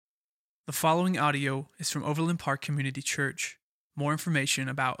The following audio is from Overland Park Community Church. More information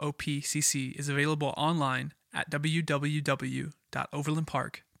about OPCC is available online at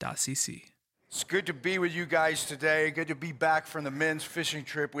www.overlandpark.cc. It's good to be with you guys today. Good to be back from the men's fishing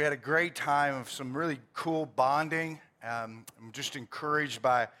trip. We had a great time of some really cool bonding. I'm just encouraged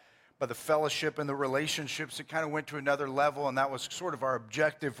by the fellowship and the relationships. It kind of went to another level, and that was sort of our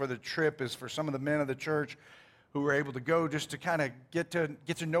objective for the trip, is for some of the men of the church who were able to go just to kind of get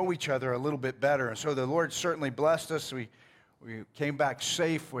to know each other a little bit better. And so the Lord certainly blessed us. We came back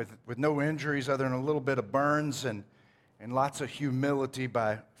safe with no injuries other than a little bit of burns and lots of humility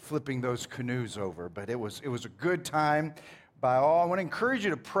by flipping those canoes over. But it was a good time by all. I want to encourage you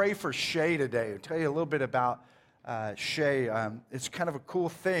to pray for Shay today. I'll tell you a little bit about Shay. It's kind of a cool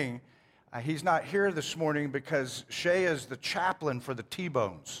thing. He's not here this morning because Shay is the chaplain for the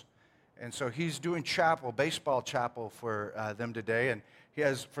T-Bones. And so he's doing baseball chapel for them today. And he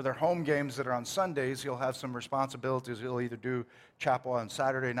has, for their home games that are on Sundays, he'll have some responsibilities. He'll either do chapel on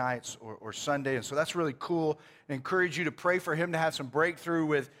Saturday nights or Sunday. And so that's really cool. I encourage you to pray for him to have some breakthrough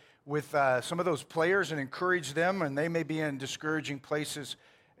with some of those players and encourage them. And they may be in discouraging places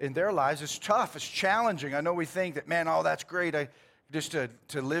in their lives. It's tough. It's challenging. I know we think that, man, oh, that's great. Just to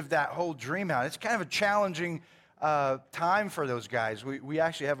live that whole dream out. It's kind of a challenging time for those guys. We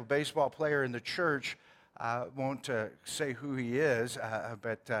actually have a baseball player in the church. I won't say who he is,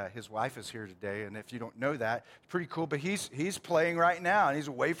 but his wife is here today. And if you don't know that, it's pretty cool. But he's playing right now, and he's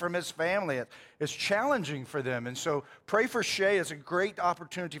away from his family. It's challenging for them. And so pray for Shay. It's a great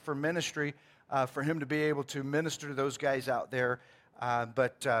opportunity for ministry, for him to be able to minister to those guys out there.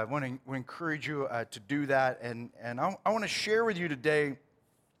 But I want to encourage you to do that. And I want to share with you today,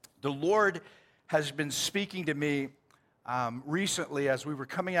 the Lord has been speaking to me recently as we were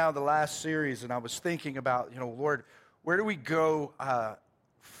coming out of the last series, and I was thinking about, Lord, where do we go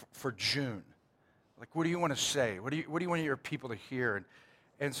for June? Like, what do you want to say? What do you want your people to hear?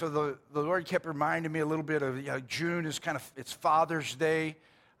 And so the Lord kept reminding me a little bit of June is it's Father's Day,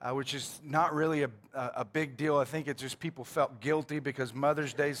 which is not really a big deal. I think it's just people felt guilty because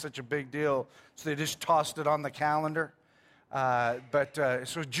Mother's Day is such a big deal, so they just tossed it on the calendar.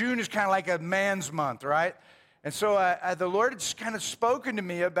 So June is kind of like a man's month, right? And so the Lord has kind of spoken to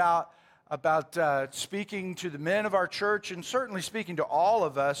me about speaking to the men of our church and certainly speaking to all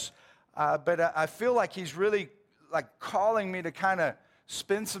of us. But I feel like He's really like calling me to kind of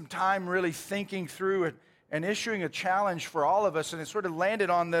spend some time really thinking through it and issuing a challenge for all of us. And it sort of landed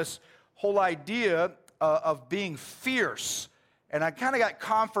on this whole idea of being fierce. And I kind of got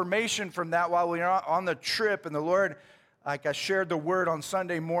confirmation from that while we were on the trip. And the Lord, like I shared the word on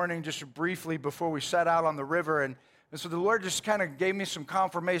Sunday morning just briefly before we set out on the river. And so the Lord just kind of gave me some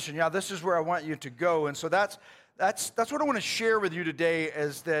confirmation. Yeah, this is where I want you to go. And so that's what I want to share with you today,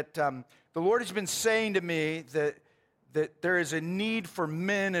 is that the Lord has been saying to me that there is a need for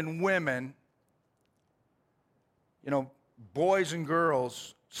men and women, boys and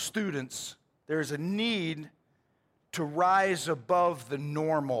girls, students. There's a need to rise above the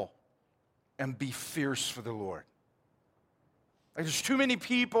normal and be fierce for the Lord. Like, there's too many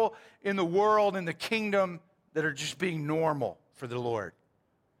people in the world, in the kingdom, that are just being normal for the Lord.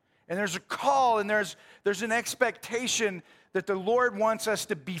 And there's a call and there's an expectation that the Lord wants us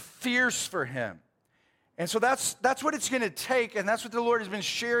to be fierce for Him. And so that's what it's going to take, and that's what the Lord has been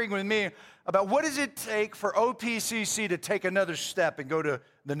sharing with me about what does it take for OPCC to take another step and go to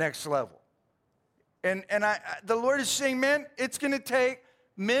the next level. And the Lord is saying, man, it's going to take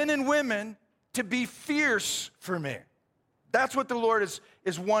men and women to be fierce for me. That's what the Lord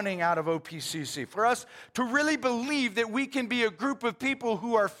is wanting out of OPCC, for us to really believe that we can be a group of people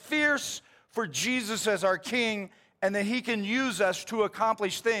who are fierce for Jesus as our King, and that He can use us to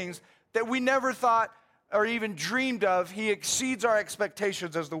accomplish things that we never thought or even dreamed of. He exceeds our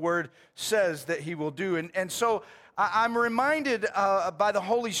expectations, as the Word says that He will do. And so I'm reminded by the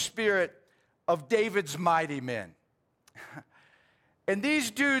Holy Spirit of David's mighty men. And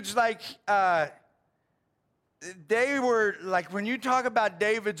these dudes, they were, like, when you talk about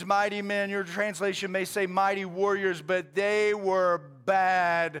David's mighty men, your translation may say mighty warriors, but they were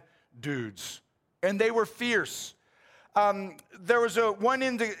bad dudes, and they were fierce. There was one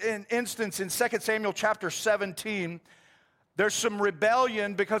instance in 2 Samuel chapter 17. There's some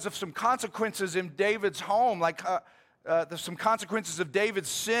rebellion because of some consequences in David's home, there's some consequences of David's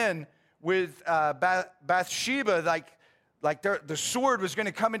sin with Bathsheba, the sword was going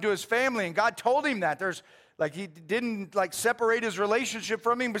to come into his family, and God told him that. He didn't separate his relationship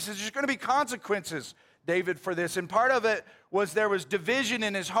from him, but says there's going to be consequences, David, for this. And part of it was there was division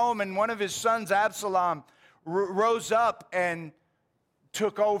in his home, and one of his sons, Absalom, rose up and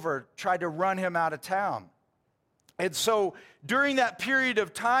took over, tried to run him out of town. And so during that period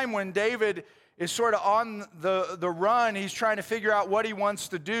of time when David is sort of on the run, he's trying to figure out what he wants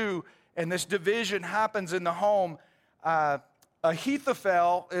to do, and this division happens in the home.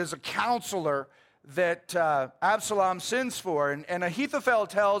 Ahithophel is a counselor that Absalom sends for, and Ahithophel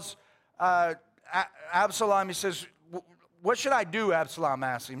tells Absalom, he says, what should I do, Absalom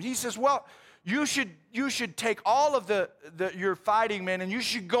asks him. He says, well, you should take all of your fighting men and you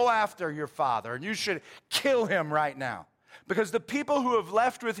should go after your father and you should kill him right now. Because the people who have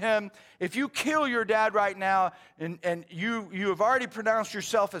left with him, if you kill your dad right now and you have already pronounced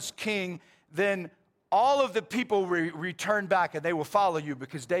yourself as king, then all of the people return back and they will follow you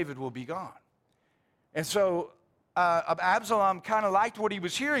because David will be gone. And so Absalom kind of liked what he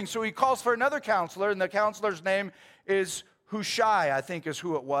was hearing, so he calls for another counselor, and the counselor's name is Hushai, I think is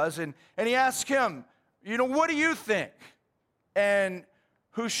who it was, and he asks him, what do you think? And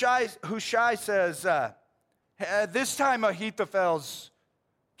Hushai says, this time Ahithophel's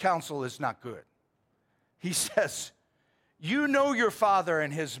counsel is not good. He says, you know your father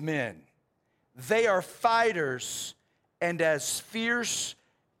and his men. They are fighters and as fierce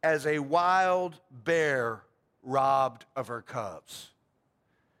as a wild bear robbed of her cubs.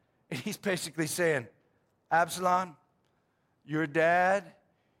 And he's basically saying, Absalom, your dad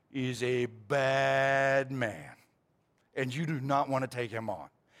is a bad man, and you do not want to take him on.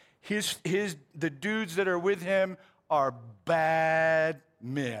 The dudes that are with him are bad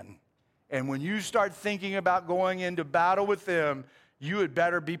men. And when you start thinking about going into battle with them, you had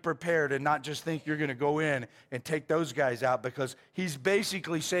better be prepared and not just think you're going to go in and take those guys out, because he's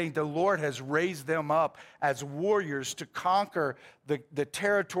basically saying the Lord has raised them up as warriors to conquer the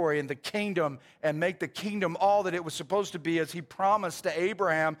territory and the kingdom and make the kingdom all that it was supposed to be, as he promised to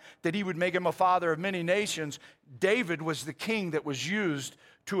Abraham that he would make him a father of many nations. David was the king that was used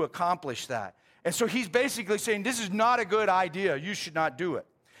to accomplish that. And so he's basically saying, this is not a good idea. You should not do it.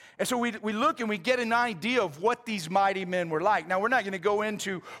 And so we look and we get an idea of what these mighty men were like. Now, we're not going to go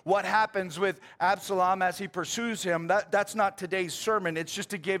into what happens with Absalom as he pursues him. That's not today's sermon. It's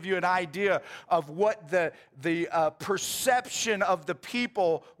just to give you an idea of what the perception of the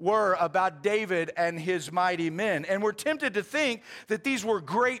people were about David and his mighty men. And we're tempted to think that these were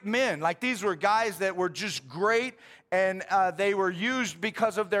great men, like these were guys that were just great and they were used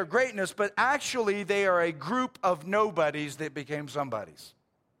because of their greatness. But actually, they are a group of nobodies that became somebodies.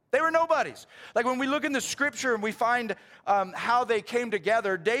 They were nobodies. Like when we look in the scripture and we find how they came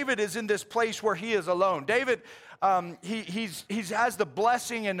together, David is in this place where he is alone. David, he has the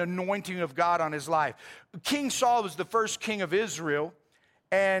blessing and anointing of God on his life. King Saul was the first king of Israel,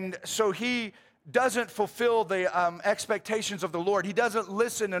 and so he doesn't fulfill the expectations of the Lord. He doesn't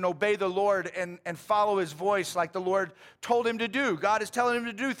listen and obey the Lord and follow his voice like the Lord told him to do. God is telling him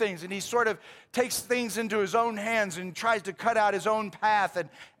to do things, and he sort of takes things into his own hands and tries to cut out his own path.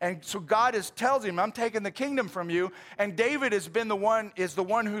 And so God tells him, I'm taking the kingdom from you. And David is the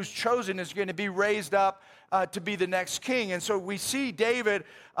one who's chosen, is going to be raised up to be the next king. And so we see David,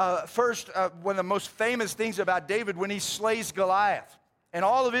 first, one of the most famous things about David, when he slays Goliath. And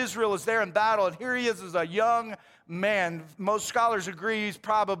all of Israel is there in battle, and here he is as a young man. Most scholars agree he's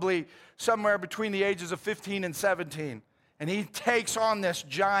probably somewhere between the ages of 15 and 17. And he takes on this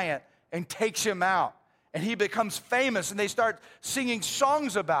giant and takes him out. And he becomes famous, and they start singing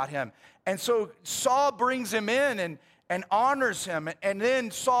songs about him. And so Saul brings him in and honors him, and then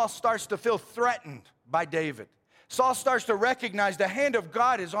Saul starts to feel threatened by David. Saul starts to recognize the hand of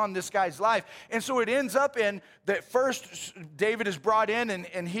God is on this guy's life. And so it ends up in that first David is brought in,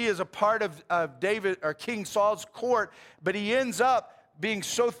 and he is a part of David or King Saul's court, but he ends up being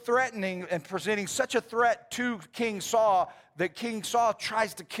so threatening and presenting such a threat to King Saul that King Saul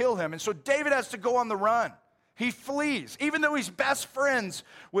tries to kill him. And so David has to go on the run. He flees, even though he's best friends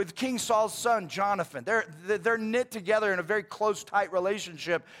with King Saul's son, Jonathan. They're knit together in a very close, tight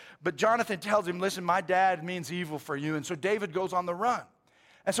relationship. But Jonathan tells him, listen, my dad means evil for you. And so David goes on the run.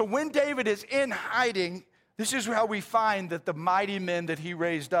 And so when David is in hiding, this is how we find that the mighty men that he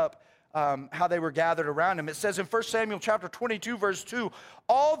raised up, how they were gathered around him. It says in 1 Samuel chapter 22, verse 2,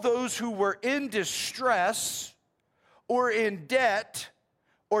 all those who were in distress or in debt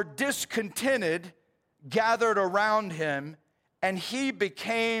or discontented gathered around him, and he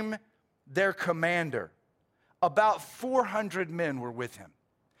became their commander. About 400 men were with him.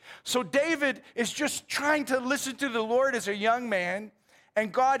 So David is just trying to listen to the Lord as a young man,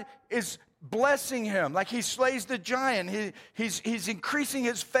 and God is blessing him, like he slays the giant. He's increasing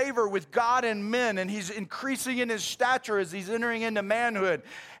his favor with God and men, and he's increasing in his stature as he's entering into manhood.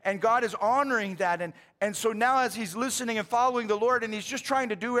 And God is honoring that. And so now as he's listening and following the Lord, and he's just trying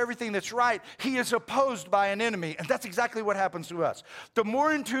to do everything that's right, he is opposed by an enemy. And that's exactly what happens to us. The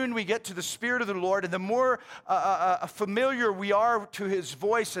more in tune we get to the Spirit of the Lord, and the more familiar we are to his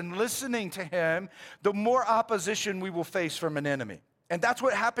voice and listening to him, the more opposition we will face from an enemy. And that's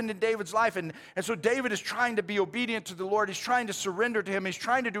what happened in David's life. And so David is trying to be obedient to the Lord. He's trying to surrender to him. He's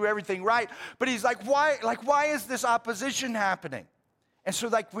trying to do everything right. But he's like, why is this opposition happening? And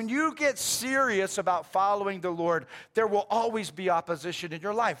so when you get serious about following the Lord, there will always be opposition in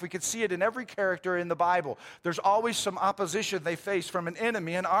your life. We can see it in every character in the Bible. There's always some opposition they face from an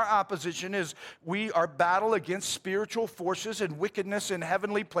enemy. And our opposition is we are battle against spiritual forces and wickedness in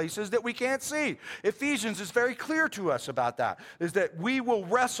heavenly places that we can't see. Ephesians is very clear to us about that, is that we will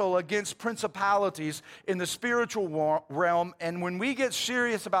wrestle against principalities in the spiritual realm. And when we get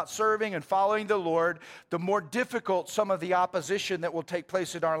serious about serving and following the Lord, the more difficult some of the opposition that will take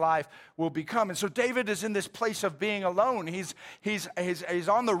place in our life will become. And so David is in this place of being alone. He's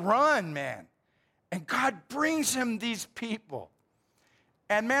on the run, man. And God brings him these people.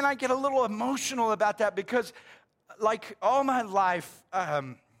 And man, I get a little emotional about that because like all my life,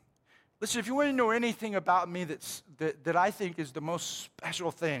 listen, if you want to know anything about me that I think is the most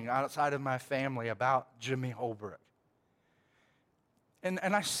special thing outside of my family about Jimmy Holbrook, and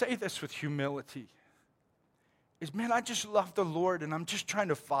I say this with humility, is, man, I just love the Lord, and I'm just trying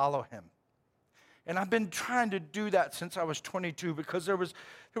to follow him. And I've been trying to do that since I was 22 because there was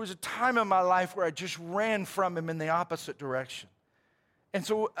a time in my life where I just ran from him in the opposite direction. And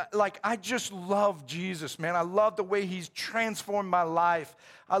so, I just love Jesus, man. I love the way he's transformed my life.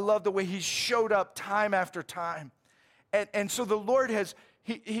 I love the way he's showed up time after time. And so the Lord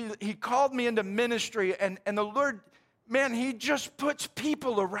he called me into ministry, and the Lord, man, he just puts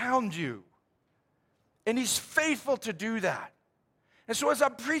people around you. And he's faithful to do that. And so as I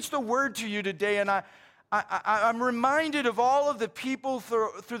preach the word to you today, and I'm reminded of all of the people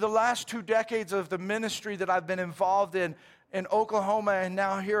through the last 2 decades of the ministry that I've been involved in Oklahoma and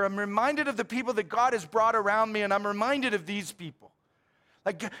now here. I'm reminded of the people that God has brought around me, and I'm reminded of these people.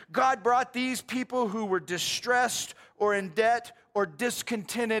 Like God brought these people who were distressed or in debt or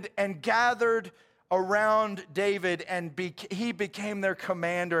discontented and gathered around David, and he became their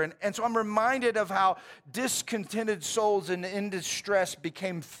commander. And so I'm reminded of how discontented souls in distress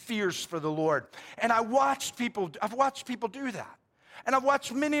became fierce for the Lord. And I've watched people do that. And I've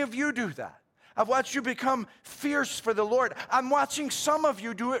watched many of you do that. I've watched you become fierce for the Lord. I'm watching some of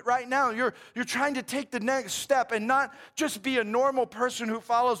you do it right now. You're trying to take the next step and not just be a normal person who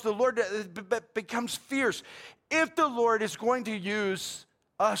follows the Lord, but becomes fierce. If the Lord is going to use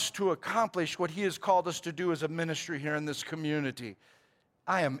us to accomplish what he has called us to do as a ministry here in this community,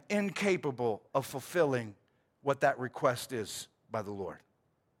 I am incapable of fulfilling what that request is by the Lord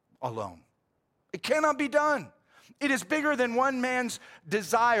alone. It cannot be done. It is bigger than one man's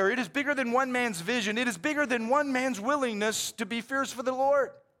desire. It is bigger than one man's vision. It is bigger than one man's willingness to be fierce for the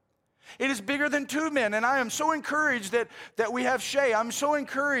Lord. It is bigger than 2 men, and I am so encouraged that we have Shay. I'm so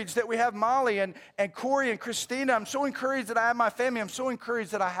encouraged that we have Molly and Corey and Christina. I'm so encouraged that I have my family. I'm so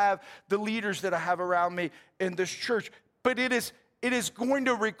encouraged that I have the leaders that I have around me in this church. But it is going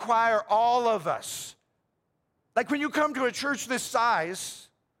to require all of us. Like when you come to a church this size,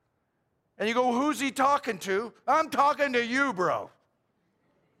 and you go, who's he talking to? I'm talking to you, bro.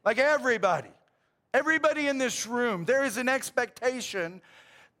 Like everybody. Everybody in this room, there is an expectation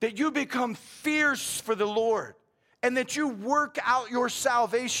that you become fierce for the Lord and that you work out your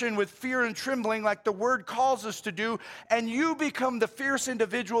salvation with fear and trembling like the word calls us to do, and you become the fierce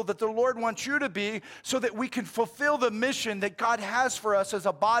individual that the Lord wants you to be so that we can fulfill the mission that God has for us as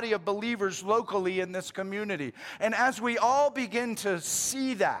a body of believers locally in this community. And as we all begin to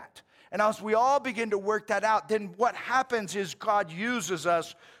see that, and as we all begin to work that out, then what happens is God uses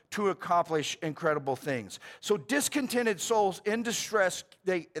us to accomplish incredible things. So discontented souls in distress,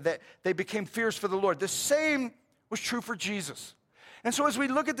 they became fierce for the Lord. The same was true for Jesus. And so as we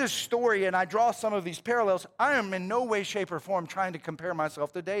look at this story and I draw some of these parallels, I am in no way, shape, or form trying to compare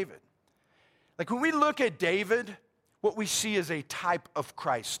myself to David. Like when we look at David, what we see is a type of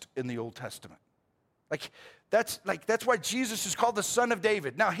Christ in the Old Testament. That's why Jesus is called the Son of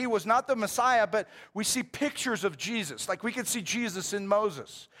David. Now, he was not the Messiah, but we see pictures of Jesus. Like we can see Jesus in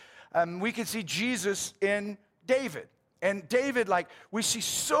Moses. We can see Jesus in David. And David, we see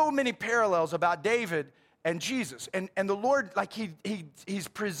so many parallels about David and Jesus. And the Lord, like he's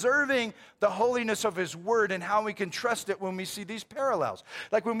preserving the holiness of his word and how we can trust it when we see these parallels.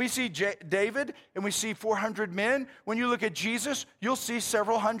 Like when we see David and we see 400 men, when you look at Jesus, you'll see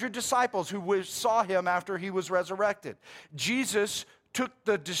several hundred disciples who saw him after he was resurrected. Jesus took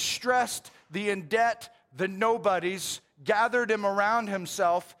the distressed, the in debt, the nobodies, gathered them around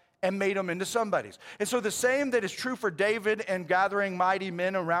himself, and made them into somebodies. And so the same that is true for David and gathering mighty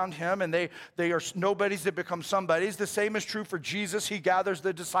men around him, and they are nobodies that become somebodies. The same is true for Jesus. He gathers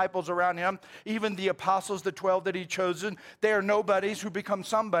the disciples around him, even the apostles, the 12 that he chosen. They are nobodies who become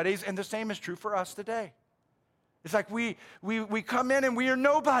somebodies, and the same is true for us today. It's like we come in and we are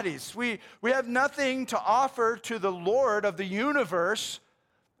nobodies. We have nothing to offer to the Lord of the universe,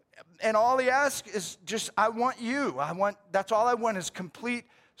 and all he asks is just, I want you. That's all I want is complete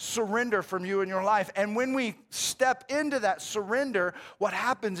surrender from you in your life. And when we step into that surrender, what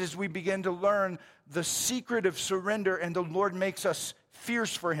happens is we begin to learn the secret of surrender, and the Lord makes us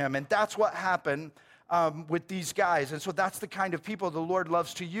fierce for him. And that's what happened with these guys. And so that's the kind of people the Lord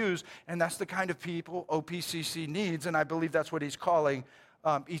loves to use, and that's the kind of people OPCC needs, and I believe that's what he's calling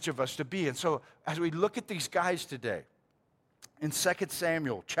each of us to be. And so as we look at these guys today, in 2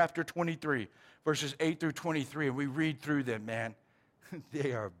 Samuel chapter 23, verses 8 through 23, and we read through them, man,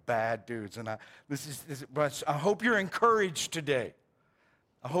 they are bad dudes. And I hope you're encouraged today.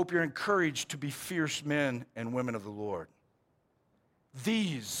 I hope you're encouraged to be fierce men and women of the Lord.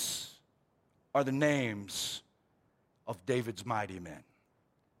 These are the names of David's mighty men.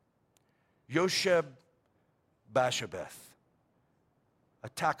 Josheb-Basshebeth, a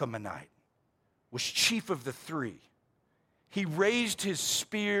Tahkemonite, was chief of the three. He raised his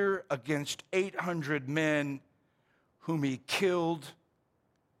spear against 800 men whom he killed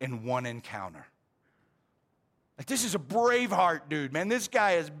in one encounter. Like, this is a Braveheart dude, man. This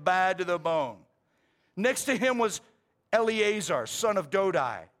guy is bad to the bone. Next to him was Eleazar, son of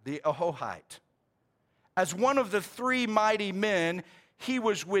Dodai, the Ahohite. As one of the three mighty men, he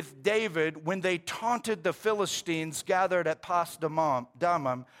was with David when they taunted the Philistines gathered at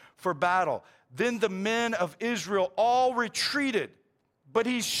Pas-dammim for battle. Then the men of Israel all retreated, but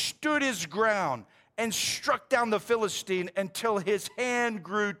he stood his ground and struck down the Philistine until his hand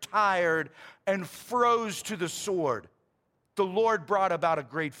grew tired and froze to the sword. The Lord brought about a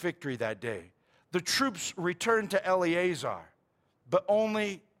great victory that day. The troops returned to Eleazar, but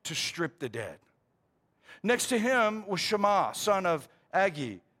only to strip the dead. Next to him was Shammah, son of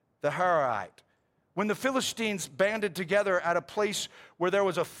Agi, the Hararite. When the Philistines banded together at a place where there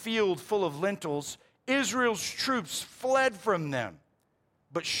was a field full of lentils, Israel's troops fled from them.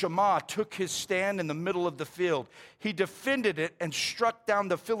 But Shammah took his stand in the middle of the field. He defended it and struck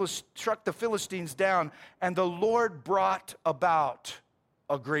the Philistines down, and the Lord brought about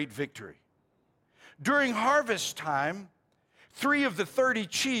a great victory. During harvest time, 3 of the 30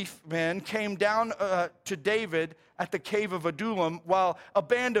 chief men came down to David at the cave of Adullam, while a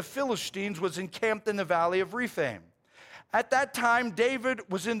band of Philistines was encamped in the valley of Rephaim. At that time, David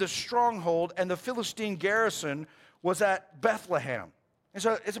was in the stronghold, and the Philistine garrison was at Bethlehem. And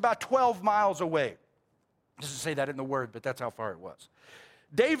so it's about 12 miles away. It doesn't say that in the word, but that's how far it was.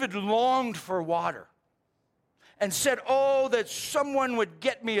 David longed for water and said, "Oh, that someone would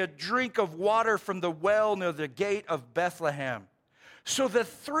get me a drink of water from the well near the gate of Bethlehem." So the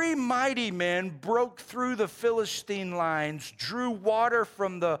 3 mighty men broke through the Philistine lines, drew water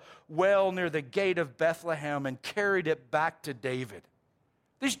from the well near the gate of Bethlehem, and carried it back to David.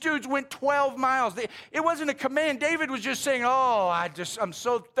 These dudes went 12 miles. It wasn't a command. David was just saying, I'm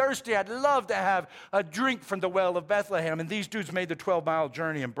so thirsty. I'd love to have a drink from the well of Bethlehem. And these dudes made the 12-mile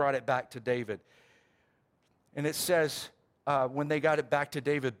journey and brought it back to David. And it says, when they got it back to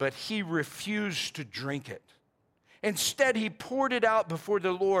David, but he refused to drink it. Instead, he poured it out before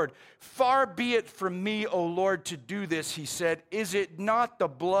the Lord. "Far be it from me, O Lord, to do this," he said. "Is it not the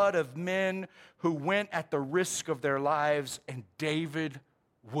blood of men who went at the risk of their lives?" And David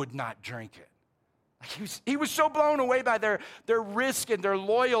would not drink it. He was so blown away by their risk and their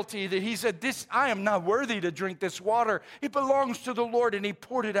loyalty that he said, I am not worthy to drink this water. It belongs to the Lord, and he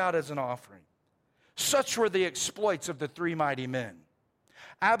poured it out as an offering. Such were the exploits of the 3 mighty men.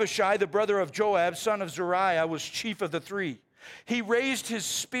 Abishai, the brother of Joab, son of Zeruiah, was chief of the 3. He raised his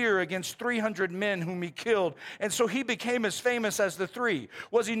spear against 300 men whom he killed, and so he became as famous as the 3.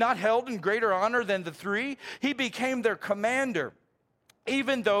 Was he not held in greater honor than the 3? He became their commander,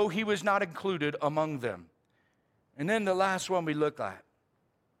 even though he was not included among them. And then the last one we look at.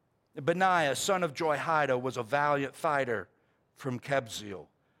 Benaiah, son of Jehoiada, was a valiant fighter from Kabzeel,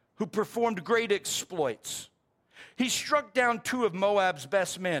 who performed great exploits. He struck down 2 of Moab's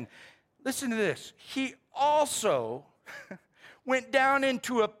best men. Listen to this. He also went down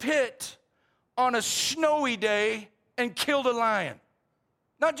into a pit on a snowy day and killed a lion.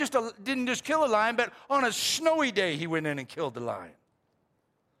 Didn't just kill a lion, but on a snowy day he went in and killed the lion.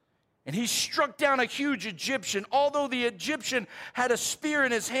 And he struck down a huge Egyptian. Although the Egyptian had a spear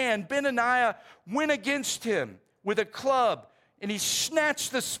in his hand, Benaiah went against him with a club, and he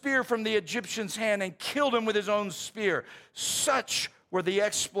snatched the spear from the Egyptian's hand and killed him with his own spear. Such were the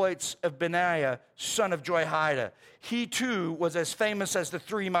exploits of Benaiah, son of Jehoiada. He too was as famous as the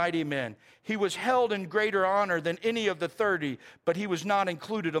three mighty men. He was held in greater honor than any of the 30, but he was not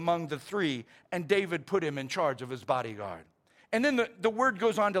included among the three, and David put him in charge of his bodyguard. And then the word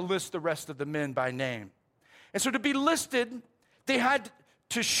goes on to list the rest of the men by name. And so to be listed, they had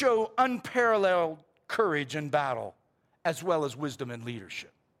to show unparalleled courage in battle, as well as wisdom and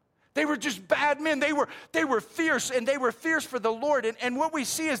leadership. They were just bad men. They were fierce, and they were fierce for the Lord. And what we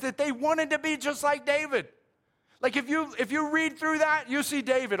see is that they wanted to be just like David. Like if you read through that, you see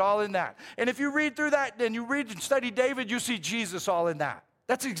David all in that. And if you read through that and you read and study David, you see Jesus all in that.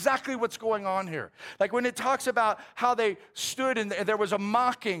 That's exactly what's going on here. Like when it talks about how they stood and there was a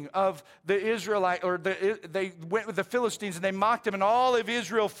mocking of the Israelite, or they went with the Philistines and they mocked him and all of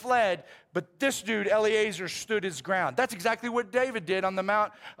Israel fled, but this dude, Eleazar, stood his ground. That's exactly what David did on the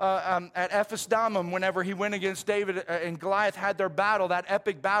mount at Ephes-dammim whenever he went against David and Goliath had their battle, that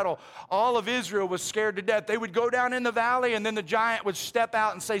epic battle. All of Israel was scared to death. They would go down in the valley and then the giant would step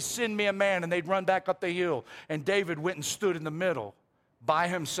out and say, "Send me a man," and they'd run back up the hill. And David went and stood in the middle by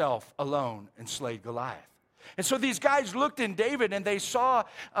himself alone and slayed Goliath. And so these guys looked in David and they saw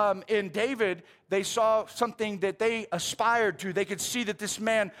they saw something that they aspired to. They could see that this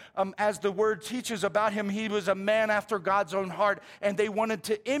man, as the word teaches about him, he was a man after God's own heart, and they wanted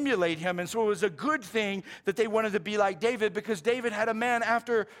to emulate him. And so it was a good thing that they wanted to be like David, because David had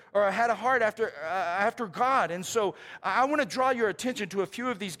had a heart after God. And so I want to draw your attention to a few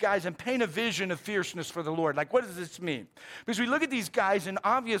of these guys and paint a vision of fierceness for the Lord. Like, what does this mean? Because we look at these guys, and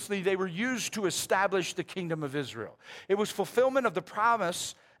obviously they were used to establish the kingdom of Israel. It was fulfillment of the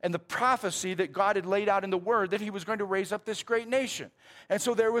promise and the prophecy that God had laid out in the word that he was going to raise up this great nation. And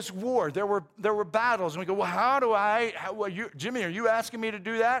so there was war, there were battles, and we go, well, Jimmy, are you asking me to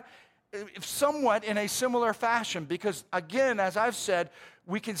do that? Somewhat in a similar fashion, because again, as I've said,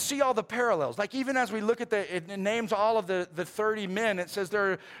 we can see all the parallels. Like even as we look at it names all of the 30 men, it says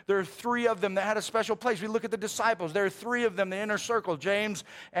there are three of them that had a special place. We look at the disciples. There are three of them, the inner circle, James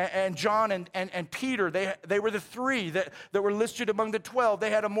and John and Peter. They were the three that were listed among the 12.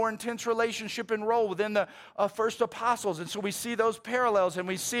 They had a more intense relationship and role within the first apostles. And so we see those parallels, and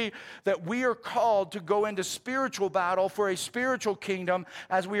we see that we are called to go into spiritual battle for a spiritual kingdom,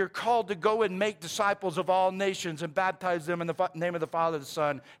 as we are called to go and make disciples of all nations and baptize them in the name of the Father, the Son,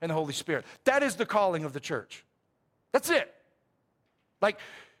 and the Holy Spirit. That is the calling of the church. That's it. Like,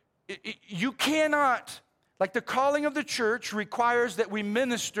 you cannot, like the calling of the church requires that we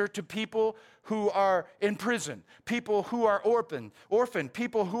minister to people who are in prison, people who are orphaned,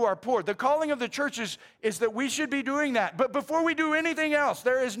 people who are poor. The calling of the church is that we should be doing that. But before we do anything else,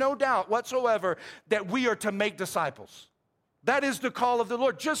 there is no doubt whatsoever that we are to make disciples. That is the call of the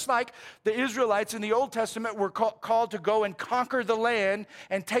Lord. Just like the Israelites in the Old Testament were called to go and conquer the land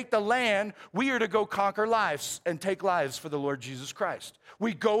and take the land, we are to go conquer lives and take lives for the Lord Jesus Christ.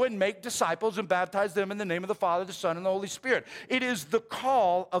 We go and make disciples and baptize them in the name of the Father, the Son, and the Holy Spirit. It is the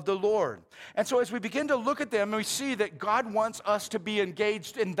call of the Lord. And so as we begin to look at them, we see that God wants us to be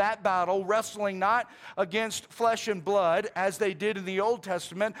engaged in that battle, wrestling not against flesh and blood as they did in the Old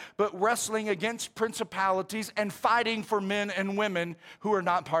Testament, but wrestling against principalities and fighting for men and women who are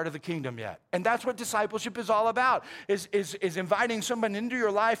not part of the kingdom yet. And that's what discipleship is all about, is inviting someone into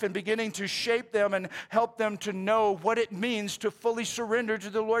your life and beginning to shape them and help them to know what it means to fully surrender to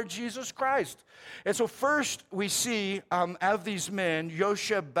the Lord Jesus Christ. And so first we see of these men,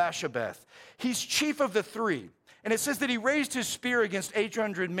 Josheb-Basshebeth. He's chief of the three. And it says that he raised his spear against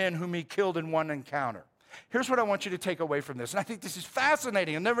 800 men whom he killed in one encounter. Here's what I want you to take away from this. And I think this is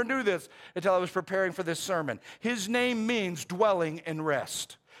fascinating. I never knew this until I was preparing for this sermon. His name means dwelling in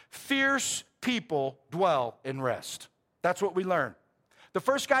rest. Fierce people dwell in rest. That's what we learn. The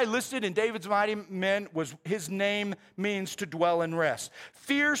first guy listed in David's mighty men was, his name means to dwell in rest.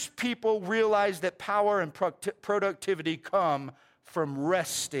 Fierce people realize that power and productivity come from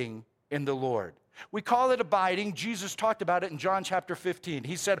resting in the Lord. We call it abiding. Jesus talked about it in John chapter 15.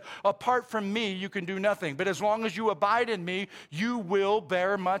 He said, apart from me, you can do nothing. But as long as you abide in me, you will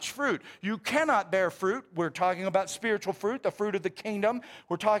bear much fruit. You cannot bear fruit. We're talking about spiritual fruit, the fruit of the kingdom.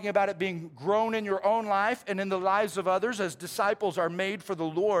 We're talking about it being grown in your own life and in the lives of others as disciples are made for the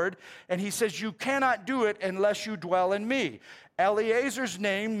Lord. And he says, you cannot do it unless you dwell in me. Eliezer's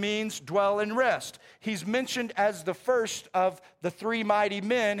name means dwell and rest. He's mentioned as the first of the three mighty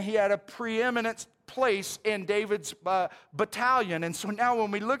men. He had a preeminent place in David's battalion. And so now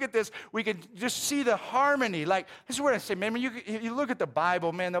when we look at this, we can just see the harmony. Like, this is what I say, man, when you look at the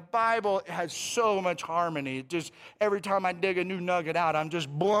Bible, man, the Bible has so much harmony. Just every time I dig a new nugget out, I'm just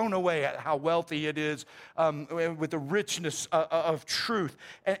blown away at how wealthy it is with the richness of truth.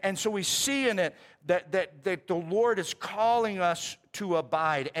 And so we see in it that the Lord is calling us to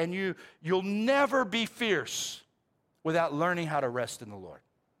abide. And you'll never be fierce without learning how to rest in the Lord.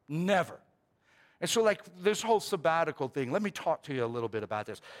 Never. And so like this whole sabbatical thing, let me talk to you a little bit about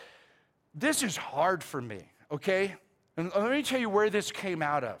this. This is hard for me, okay? And let me tell you where this came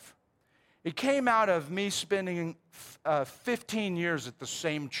out of. It came out of me spending 15 years at the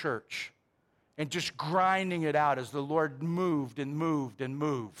same church and just grinding it out as the Lord moved and moved and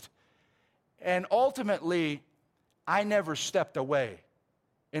moved. And ultimately, I never stepped away,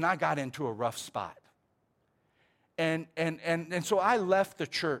 and I got into a rough spot. And so I left the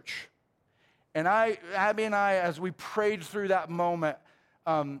church. And Abby and I, as we prayed through that moment,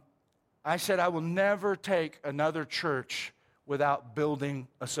 I said, I will never take another church without building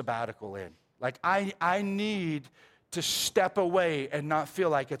a sabbatical in. Like, I need to step away and not feel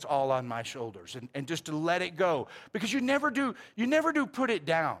like it's all on my shoulders and just to let it go. Because you never do put it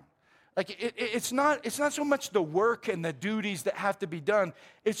down. Like, it's not so much the work and the duties that have to be done.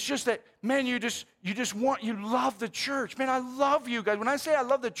 It's just that, man, you love the church. Man, I love you guys. When I say I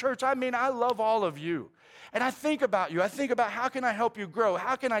love the church, I mean I love all of you. And I think about you. I think about how can I help you grow?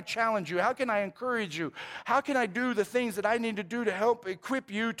 How can I challenge you? How can I encourage you? How can I do the things that I need to do to help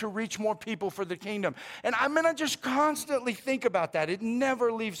equip you to reach more people for the kingdom? And I'm going to just constantly think about that. It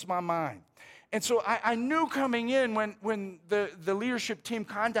never leaves my mind. And so I knew coming in when the leadership team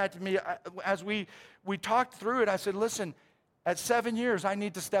contacted me, as we talked through it, I said, listen, at 7 years, I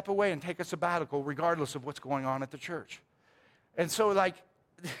need to step away and take a sabbatical regardless of what's going on at the church. And so, like,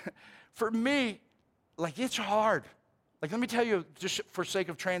 for me, like, it's hard. Like, let me tell you, just for sake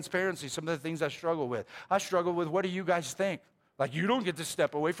of transparency, some of the things I struggle with. I struggle with, what do you guys think? Like, you don't get to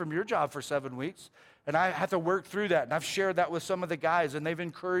step away from your job for 7 weeks. And I have to work through that. And I've shared that with some of the guys, and they've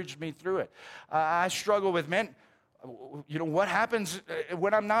encouraged me through it. I struggle with, man, you know, what happens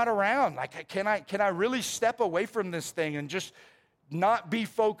when I'm not around? Like, can I really step away from this thing and just not be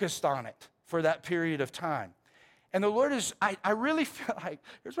focused on it for that period of time? And the Lord is, I really feel like,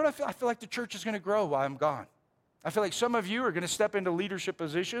 here's what I feel. I feel like the church is going to grow while I'm gone. I feel like some of you are going to step into leadership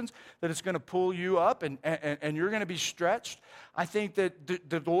positions that it's going to pull you up and you're going to be stretched. I think that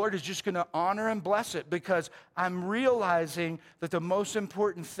the Lord is just going to honor and bless it because I'm realizing that the most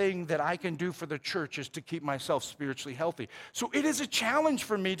important thing that I can do for the church is to keep myself spiritually healthy. So it is a challenge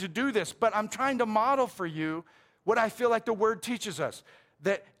for me to do this, but I'm trying to model for you what I feel like the Word teaches us.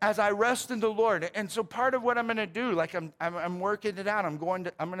 That as I rest in the Lord, and so part of what I'm going to do, like I'm working it out. I'm going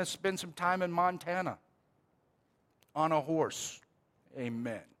to spend some time in Montana. On a horse.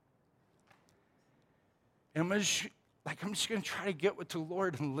 Amen. And I'm just going to try to get with the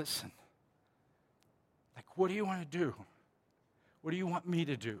Lord and listen. Like, what do you want to do? What do you want me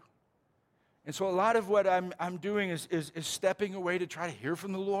to do? And so a lot of what I'm doing is stepping away to try to hear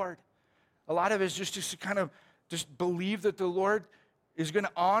from the Lord. A lot of it is just to kind of just believe that the Lord is going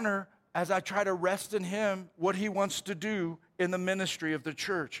to honor, as I try to rest in Him, what He wants to do in the ministry of the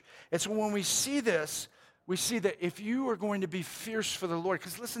church. And so when we see this, we see that if you are going to be fierce for the Lord,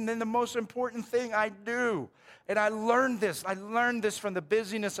 because listen, then the most important thing I do, and I learned this from the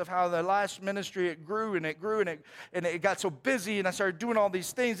busyness of how the last ministry, it grew and it got so busy, and I started doing all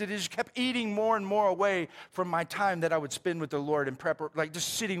these things, it just kept eating more and more away from my time that I would spend with the Lord in prep, like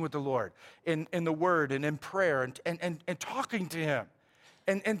just sitting with the Lord in the Word and in prayer and talking to Him.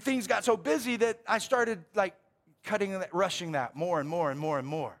 And things got so busy that I started like rushing that more and more and more and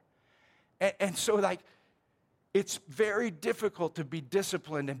more. And so like, it's very difficult to be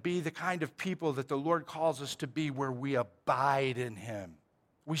disciplined and be the kind of people that the Lord calls us to be where we abide in Him.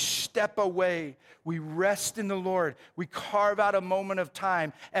 We step away, we rest in the Lord, we carve out a moment of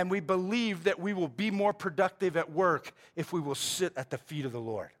time, and we believe that we will be more productive at work if we will sit at the feet of the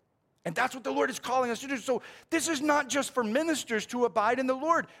Lord. And that's what the Lord is calling us to do. So this is not just for ministers to abide in the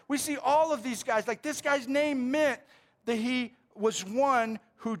Lord. We see all of these guys, like this guy's name meant that he was one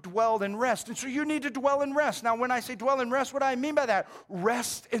who dwell in rest. And so you need to dwell in rest. Now, when I say dwell in rest, what do I mean by that?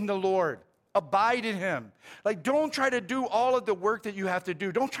 Rest in the Lord. Abide in him. Like, don't try to do all of the work that you have to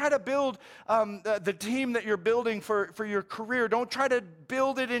do. Don't try to build the team that you're building for your career. Don't try to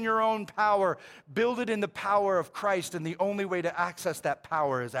build it in your own power. Build it in the power of Christ, and the only way to access that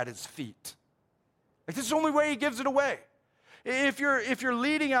power is at his feet. Like, this is the only way he gives it away. If you're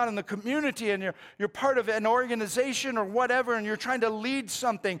leading out in the community and you're part of an organization or whatever, and you're trying to lead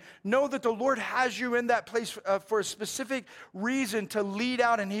something, know that the Lord has you in that place for a specific reason to lead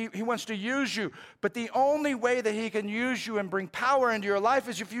out, and he wants to use you. But the only way that he can use you and bring power into your life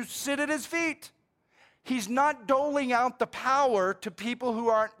is if you sit at his feet. He's not doling out the power to people who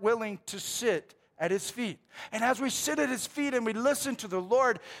aren't willing to sit at his feet. And as we sit at his feet and we listen to the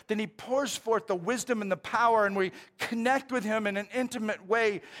Lord, then he pours forth the wisdom and the power, and we connect with him in an intimate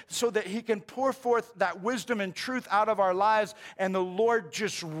way so that he can pour forth that wisdom and truth out of our lives, and the Lord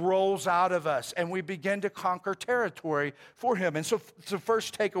just rolls out of us, and we begin to conquer territory for him. And so the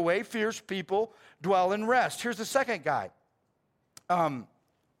first takeaway, fierce people dwell in rest. Here's the second guy.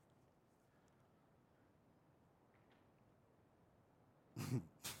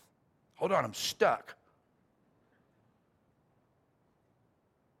 Hold on, I'm stuck.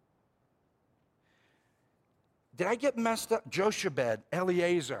 Did I get messed up? Jochebed,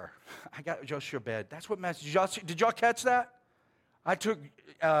 Eliezer. I got Jochebed. That's what messed. Did y'all catch that? I took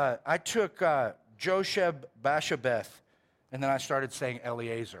Josheb Bashabeth, and then I started saying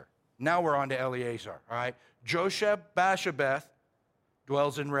Eliezer. Now we're on to Eliezer. All right, Josheb Bashabeth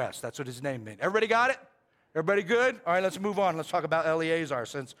dwells in rest. That's what his name means. Everybody got it? Everybody good? All right, let's move on. Let's talk about Eleazar,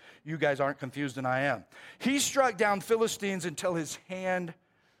 since you guys aren't confused and I am. He struck down Philistines until his hand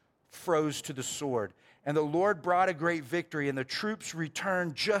froze to the sword. And the Lord brought a great victory, and the troops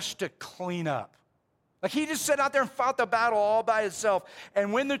returned just to clean up. Like, he just sat out there and fought the battle all by himself.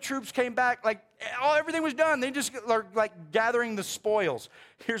 And when the troops came back, like, everything was done. They just were like gathering the spoils.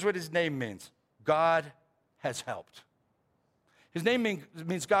 Here's what his name means. God has helped. His name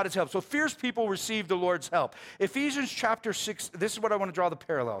means God has helped. So fierce people receive the Lord's help. Ephesians chapter 6, this is what I want to draw the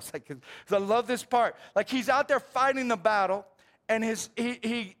parallels. Like, 'cause I love this part. Like, he's out there fighting the battle, and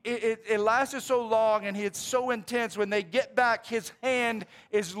it lasted so long, and it's so intense. When they get back, his hand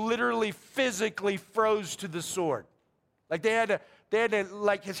is literally physically froze to the sword. Like, they had to,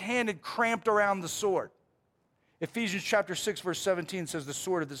 like, his hand had cramped around the sword. Ephesians chapter 6, verse 17 says, the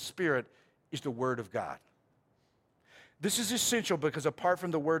sword of the Spirit is the word of God. This is essential because apart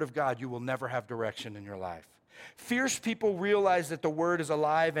from the word of God, you will never have direction in your life. Fierce people realize that the word is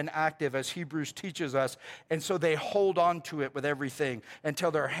alive and active, as Hebrews teaches us, and so they hold on to it with everything until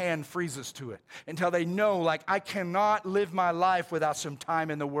their hand freezes to it, until they know, like, I cannot live my life without some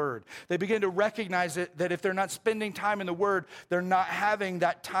time in the word. They begin to recognize that if they're not spending time in the word, they're not having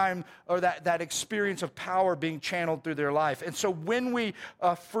that time or that experience of power being channeled through their life. And so when we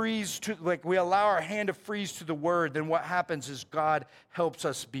we allow our hand to freeze to the word, then what happens is God helps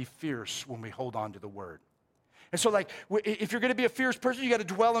us be fierce when we hold on to the word. And so, like, if you're going to be a fierce person, you got to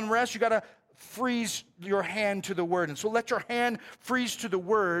dwell and rest. You got to freeze your hand to the word. And so let your hand freeze to the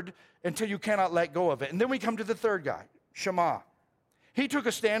word until you cannot let go of it. And then we come to the third guy, Shammah. He took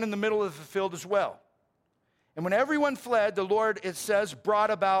a stand in the middle of the field as well. And when everyone fled, the Lord, it says,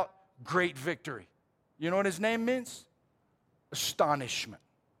 brought about great victory. You know what his name means? Astonishment.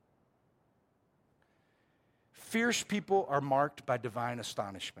 Fierce people are marked by divine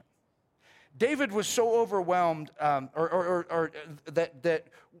astonishment. David was so overwhelmed, that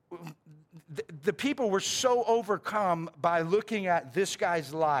the people were so overcome by looking at this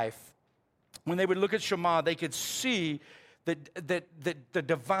guy's life. When they would look at Shammah, they could see that the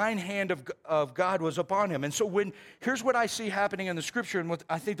divine hand of God was upon him. And so here's what I see happening in the scripture, and what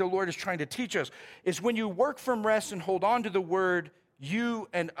I think the Lord is trying to teach us, is when you work from rest and hold on to the word, you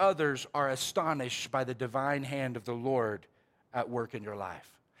and others are astonished by the divine hand of the Lord at work in your life.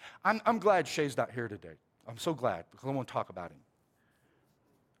 I'm glad Shay's not here today. I'm so glad, because I want to talk about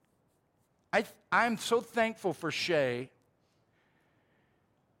him. I'm so thankful for Shay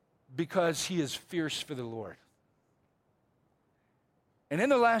because he is fierce for the Lord. And in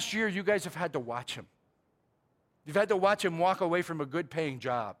the last year, you guys have had to watch him. You've had to watch him walk away from a good-paying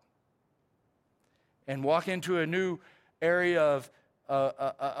job and walk into a new area of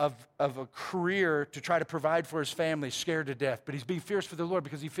a career to try to provide for his family, scared to death. But he's being fierce for the Lord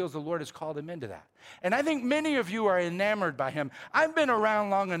because he feels the Lord has called him into that. And I think many of you are enamored by him. I've been around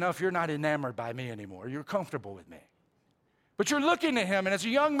long enough, you're not enamored by me anymore. You're comfortable with me. But you're looking at him, and as a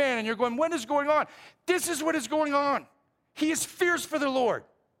young man, and you're going, what is going on? This is what is going on. He is fierce for the Lord.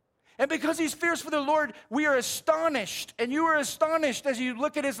 And because he's fierce for the Lord, we are astonished. And you are astonished as you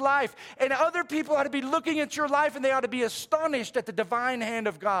look at his life. And other people ought to be looking at your life, and they ought to be astonished at the divine hand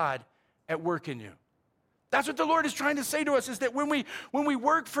of God at work in you. That's what the Lord is trying to say to us, is that when we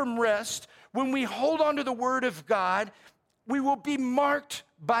work from rest, when we hold on to the word of God, we will be marked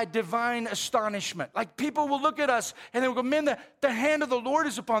by divine astonishment. Like, people will look at us and they will go, man, the hand of the Lord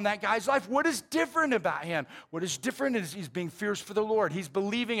is upon that guy's life. What is different about him? What is different is he's being fierce for the Lord. He's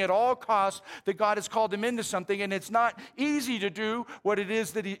believing at all costs that God has called him into something, and it's not easy to do what it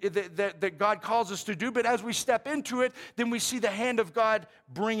is that God calls us to do. But as we step into it, then we see the hand of God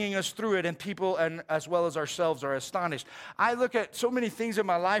bringing us through it, and people, and as well as ourselves, are astonished. I look at so many things in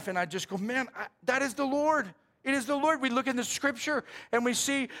my life and I just go, man, that is the Lord. It is the Lord. We look in the scripture and we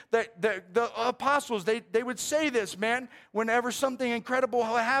see that the apostles, they would say this, man, whenever something incredible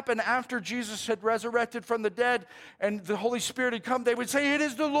happened after Jesus had resurrected from the dead and the Holy Spirit had come, they would say, it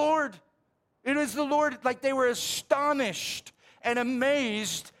is the Lord. It is the Lord. Like, they were astonished and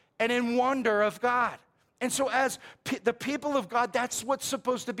amazed and in wonder of God. And so as the people of God, that's what's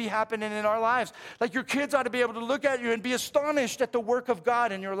supposed to be happening in our lives. Like, your kids ought to be able to look at you and be astonished at the work of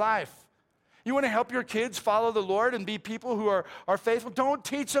God in your life. You want to help your kids follow the Lord and be people who are faithful? Don't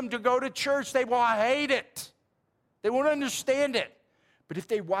teach them to go to church. They will hate it. They won't understand it. But if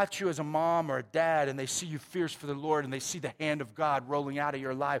they watch you as a mom or a dad and they see you fierce for the Lord and they see the hand of God rolling out of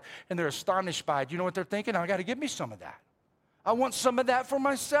your life and they're astonished by it, you know what they're thinking? I got to give me some of that. I want some of that for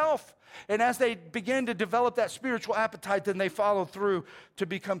myself. And as they begin to develop that spiritual appetite, then they follow through to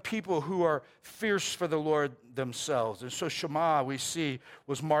become people who are fierce for the Lord themselves. And so Shammah, we see,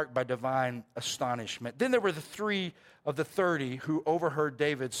 was marked by divine astonishment. Then there were the 3 of the 30 who overheard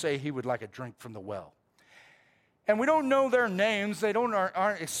David say he would like a drink from the well. And we don't know their names. They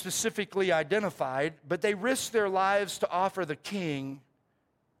aren't specifically identified, but they risked their lives to offer the king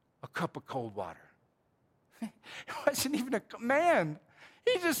a cup of cold water. It wasn't even a man.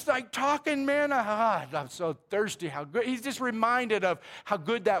 He's just like talking, man, I'm so thirsty, how good. He's just reminded of how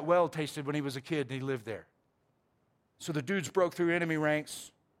good that well tasted when he was a kid and he lived there. So the dudes broke through enemy ranks.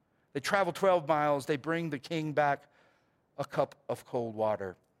 They travel 12 miles. They bring the king back a cup of cold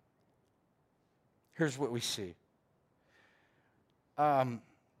water. Here's what we see.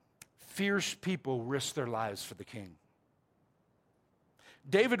 Fierce people risk their lives for the king.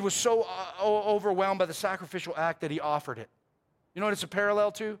 David was so overwhelmed by the sacrificial act that he offered it. You know what it's a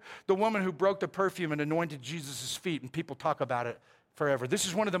parallel to? The woman who broke the perfume and anointed Jesus' feet, and people talk about it forever. This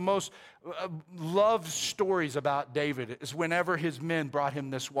is one of the most loved stories about David, is whenever his men brought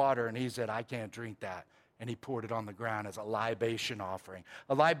him this water, and he said, I can't drink that. And he poured it on the ground as a libation offering.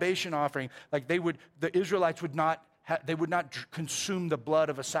 A libation offering, like the Israelites would not consume the blood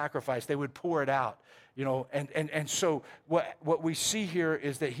of a sacrifice. They would pour it out. You know, and so what we see here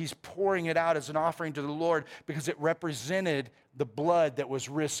is that he's pouring it out as an offering to the Lord because it represented the blood that was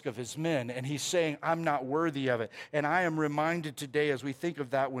risked of his men. And he's saying, I'm not worthy of it. And I am reminded today as we think of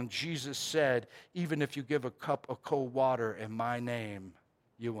that when Jesus said, even if you give a cup of cold water in my name,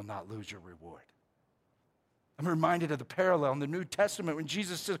 you will not lose your reward. I'm reminded of the parallel in the New Testament when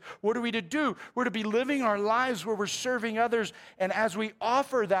Jesus says, what are we to do? We're to be living our lives where we're serving others. And as we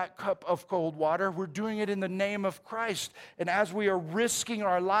offer that cup of cold water, we're doing it in the name of Christ. And as we are risking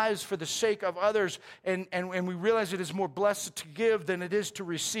our lives for the sake of others, and we realize it is more blessed to give than it is to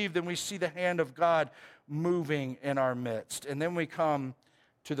receive, then we see the hand of God moving in our midst. And then we come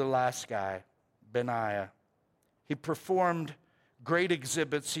to the last guy, Benaiah. He performed great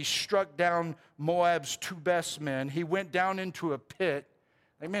exhibits. He struck down Moab's 2 best men. He went down into a pit.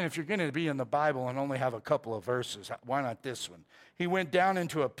 Like, man, if you're going to be in the Bible and only have a couple of verses, why not this one? He went down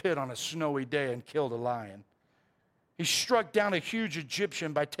into a pit on a snowy day and killed a lion. He struck down a huge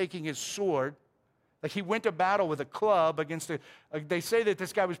Egyptian by taking his sword. Like, he went to battle with a club against they say that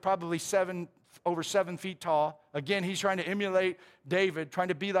this guy was probably over 7 feet tall. Again, he's trying to emulate David, trying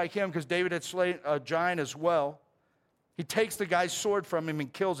to be like him because David had slain a giant as well. He takes the guy's sword from him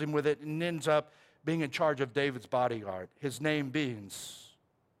and kills him with it and ends up being in charge of David's bodyguard. His name means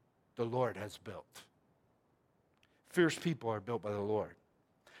the Lord has built. Fierce people are built by the Lord.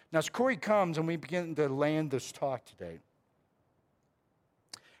 Now, as Corey comes and we begin to land this talk today,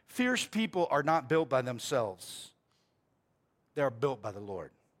 fierce people are not built by themselves. They are built by the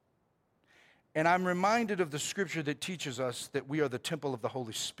Lord. And I'm reminded of the scripture that teaches us that we are the temple of the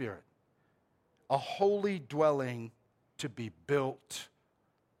Holy Spirit, a holy dwelling to be built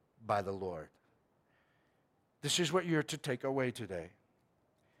by the Lord. This is what you're to take away today.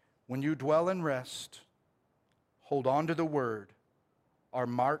 When you dwell in rest, hold on to the word, are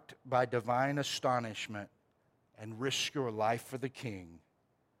marked by divine astonishment, and risk your life for the King,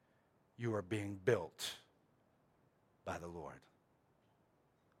 you are being built by the Lord.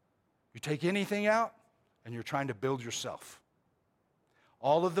 You take anything out, and you're trying to build yourself.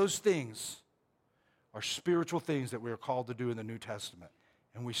 All of those things are spiritual things that we are called to do in the New Testament.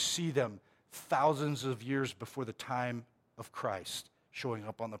 And we see them thousands of years before the time of Christ showing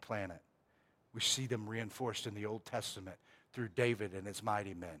up on the planet. We see them reinforced in the Old Testament through David and his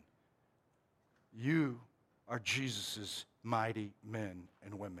mighty men. You are Jesus' mighty men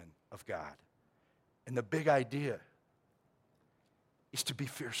and women of God. And the big idea is to be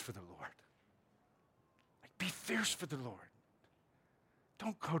fierce for the Lord. Like, be fierce for the Lord.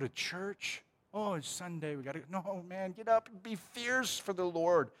 Don't go to church. Oh, it's Sunday. We got to. No, man, get up and be fierce for the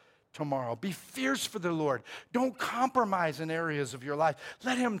Lord tomorrow. Be fierce for the Lord. Don't compromise in areas of your life.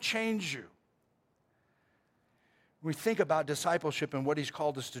 Let him change you. When we think about discipleship and what he's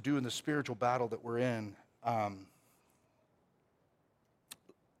called us to do in the spiritual battle that we're in,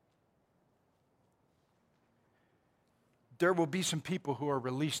 there will be some people who are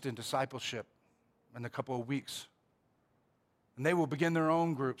released in discipleship in a couple of weeks. And they will begin their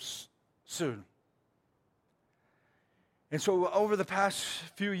own groups soon. And so over the past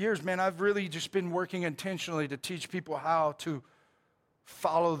few years, man, I've really just been working intentionally to teach people how to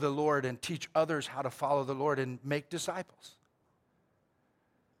follow the Lord and teach others how to follow the Lord and make disciples.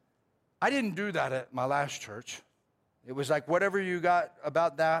 I didn't do that at my last church. It was like whatever you got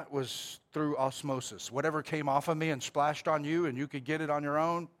about that was through osmosis. Whatever came off of me and splashed on you and you could get it on your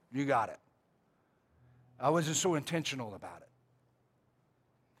own, you got it. I wasn't so intentional about it.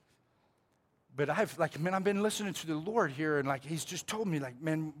 But I've been listening to the Lord here, and he's just told me,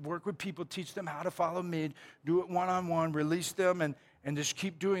 work with people, teach them how to follow me, do it one-on-one, release them, and just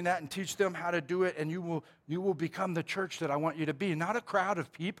keep doing that and teach them how to do it, and you will become the church that I want you to be. Not a crowd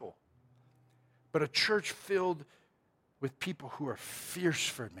of people, but a church filled with people who are fierce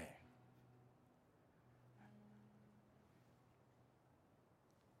for me.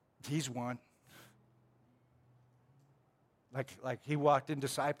 He's one. Like he walked in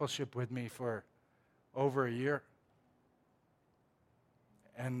discipleship with me for over a year.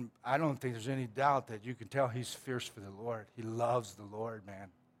 And I don't think there's any doubt that you can tell he's fierce for the Lord. He loves the Lord, man.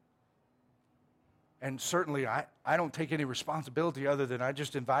 And certainly I don't take any responsibility other than I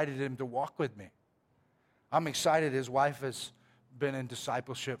just invited him to walk with me. I'm excited his wife has been in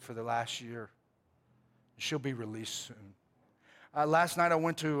discipleship for the last year. She'll be released soon. Last night I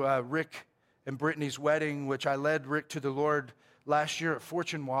went to Rick and Brittany's wedding, which I led Rick to the Lord last year at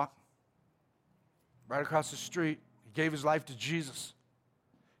Fortune Walk, right across the street. He gave his life to Jesus.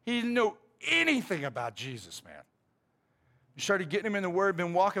 He didn't know anything about Jesus, man. We started getting him in the Word,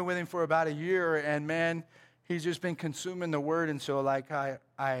 been walking with him for about a year, and man, he's just been consuming the Word. And so, I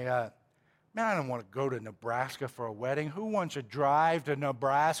don't want to go to Nebraska for a wedding. Who wants to drive to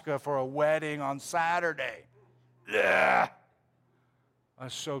Nebraska for a wedding on Saturday? Yeah. I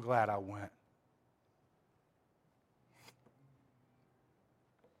was so glad I went.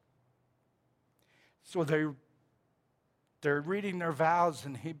 So they're reading their vows,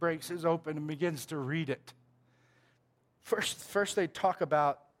 and he breaks his open and begins to read it. First they talk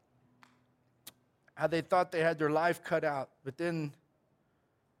about how they thought they had their life cut out, but then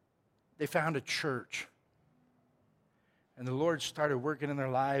they found a church. And the Lord started working in their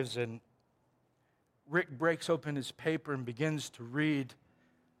lives, and Rick breaks open his paper and begins to read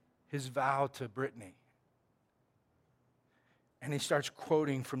his vow to Brittany. And he starts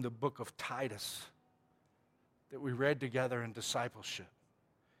quoting from the book of Titus that we read together in discipleship.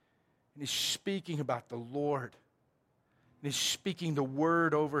 And he's speaking about the Lord. And he's speaking the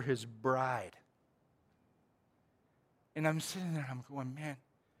word over his bride. And I'm sitting there, I'm going, man,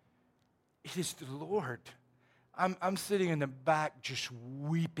 it is the Lord. I'm sitting in the back just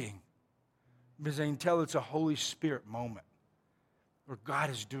weeping because I can tell it's a Holy Spirit moment where God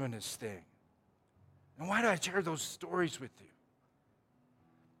is doing his thing. And why do I share those stories with you?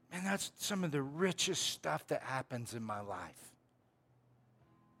 Man, that's some of the richest stuff that happens in my life.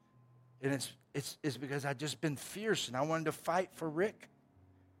 And it's because I've just been fierce and I wanted to fight for Rick.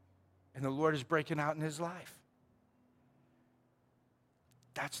 And the Lord is breaking out in his life.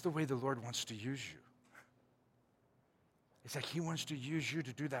 That's the way the Lord wants to use you. It's like he wants to use you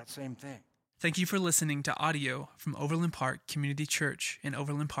to do that same thing. Thank you for listening to audio from Overland Park Community Church in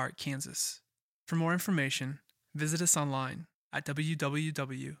Overland Park, Kansas. For more information, visit us online at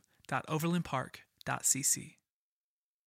www.overlandpark.cc.